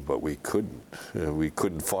one of them, but we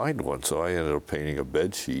couldn't find one. So I ended up painting a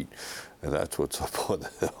bed sheet, and that's what's up on the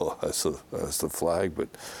hill as the flag.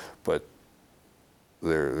 But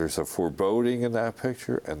there's a foreboding in that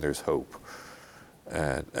picture, and there's hope,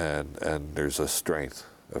 and there's a strength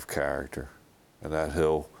of character, and that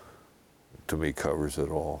hill, to me, covers it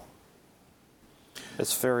all.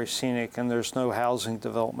 It's very scenic, and there's no housing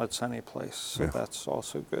developments anyplace, so that's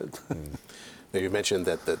also good. Now, you mentioned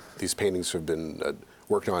that these paintings have been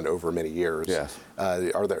worked on over many years. Yes.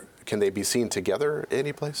 Can they be seen together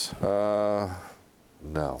any place?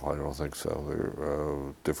 No, I don't think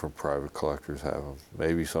so. Different private collectors have them.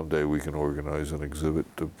 Maybe someday we can organize an exhibit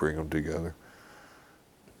to bring them together.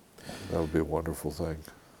 That would be a wonderful thing.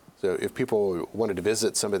 So if people wanted to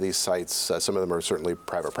visit some of these sites, some of them are certainly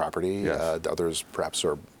private property. Yes. Others perhaps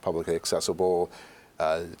are publicly accessible.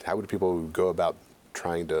 How would people go about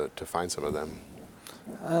trying to find some of them?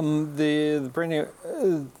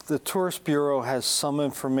 The Tourist Bureau has some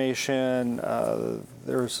information.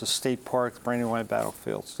 There's a state park, the Brandywine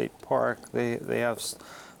Battlefield State Park. They'll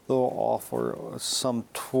offer some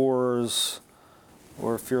tours,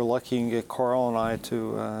 or if you're lucky, you can get Karl and I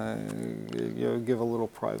to give a little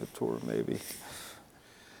private tour, maybe.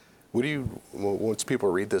 Once people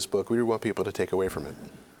read this book, what do you want people to take away from it?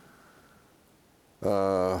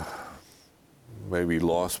 Maybe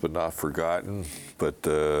lost but not forgotten, but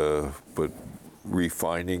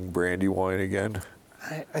refining Brandywine again.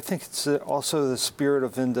 I think it's also the spirit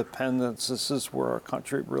of independence. This is where our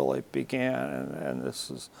country really began, and this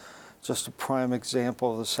is just a prime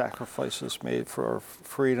example of the sacrifices made for our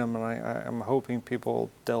freedom. And I'm hoping people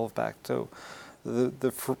delve back to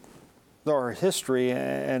our history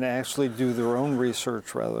and actually do their own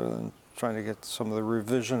research rather than trying to get some of the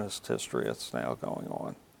revisionist history that's now going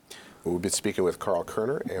on. We've been speaking with Karl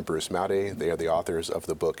Kuerner and Bruce Mowday. They are the authors of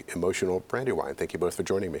the book Emotional Brandywine. Thank you both for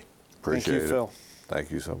joining me. Appreciate it. Thank you, Phil. Thank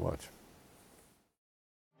you so much.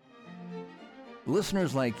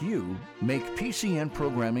 Listeners like you make PCN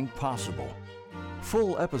programming possible.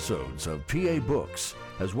 Full episodes of PA Books,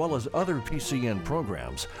 as well as other PCN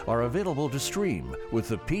programs, are available to stream with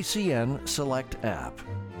the PCN Select app.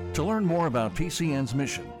 To learn more about PCN's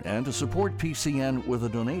mission and to support PCN with a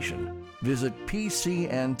donation, visit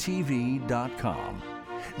PCNTV.com.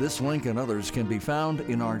 This link and others can be found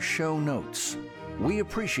in our show notes. We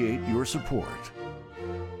appreciate your support.